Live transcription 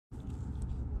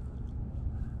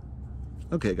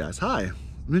Okay guys, hi.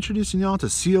 I'm introducing y'all to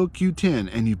COQ10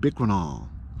 and Ubiquinol.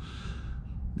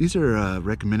 These are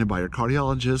recommended by your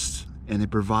cardiologist, and they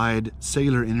provide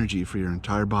cellular energy for your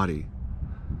entire body.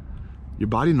 Your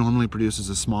body normally produces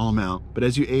a small amount, but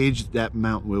as you age, that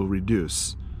amount will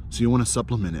reduce. So you want to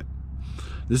supplement it.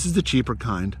 This is the cheaper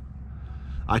kind.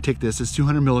 I take this, it's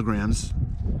 200 milligrams.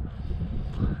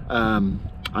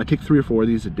 I take 3 or 4 of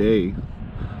these a day.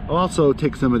 I'll also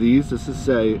take some of these. This is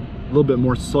a little bit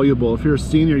more soluble. If you're a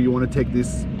senior, you want to take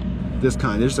this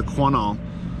kind. There's a Quinol.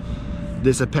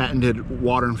 This is a patented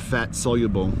water and fat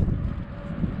soluble.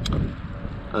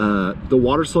 The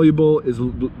water soluble is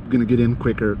going to get in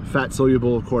quicker. Fat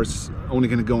soluble, of course, only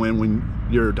going to go in when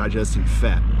you're digesting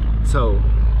fat. So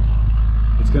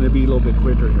it's going to be a little bit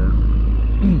quicker here.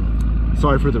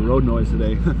 Sorry for the road noise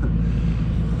today.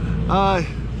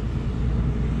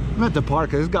 I'm at the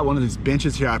park. I just got one of these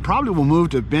benches here. I probably will move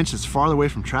to a bench that's farther away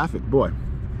from traffic. Boy,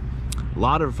 a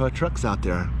lot of trucks out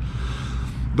there.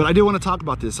 But I do want to talk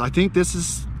about this. I think this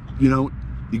is, you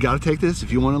got to take this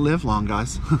if you want to live long,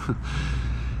 guys.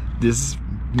 This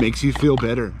makes you feel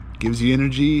better, gives you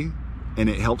energy, and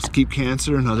it helps keep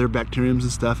cancer and other bacteriums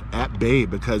and stuff at bay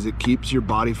because it keeps your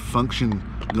body function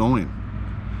going.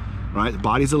 Right? The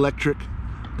body's electric.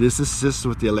 This assists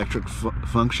with the electric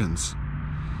functions.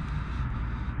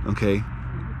 Okay,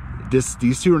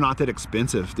 these two are not that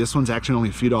expensive. This one's actually only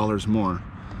a few dollars more.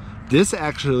 This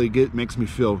actually makes me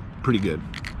feel pretty good.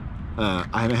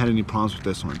 I haven't had any problems with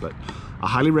this one, but I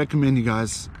highly recommend you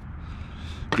guys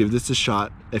give this a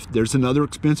shot. If there's another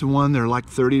expensive one, they're like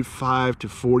 $35 to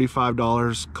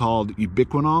 $45 called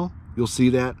Ubiquinol. You'll see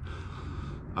that.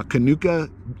 A COQ10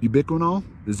 Ubiquinol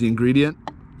is the ingredient.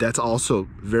 That's also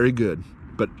very good,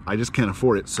 but I just can't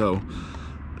afford it. So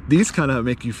these kind of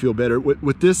make you feel better.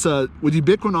 With this, with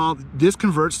Ubiquinol, this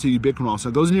converts to Ubiquinol. So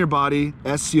it goes into your body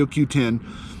as COQ10.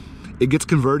 It gets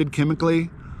converted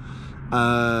chemically,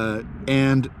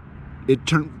 and it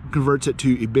converts it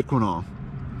to Ubiquinol.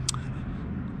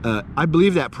 I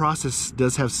believe that process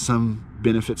does have some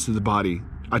benefits to the body.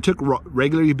 I took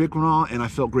regular Ubiquinol and I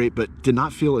felt great, but did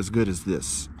not feel as good as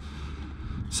this.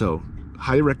 So,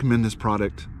 highly recommend this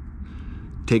product.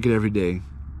 Take it every day.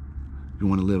 You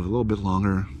want to live a little bit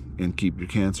longer and keep your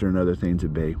cancer and other things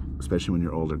at bay, especially when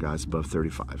you're older, guys, above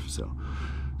 35. So,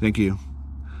 thank you.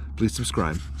 Please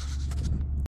subscribe.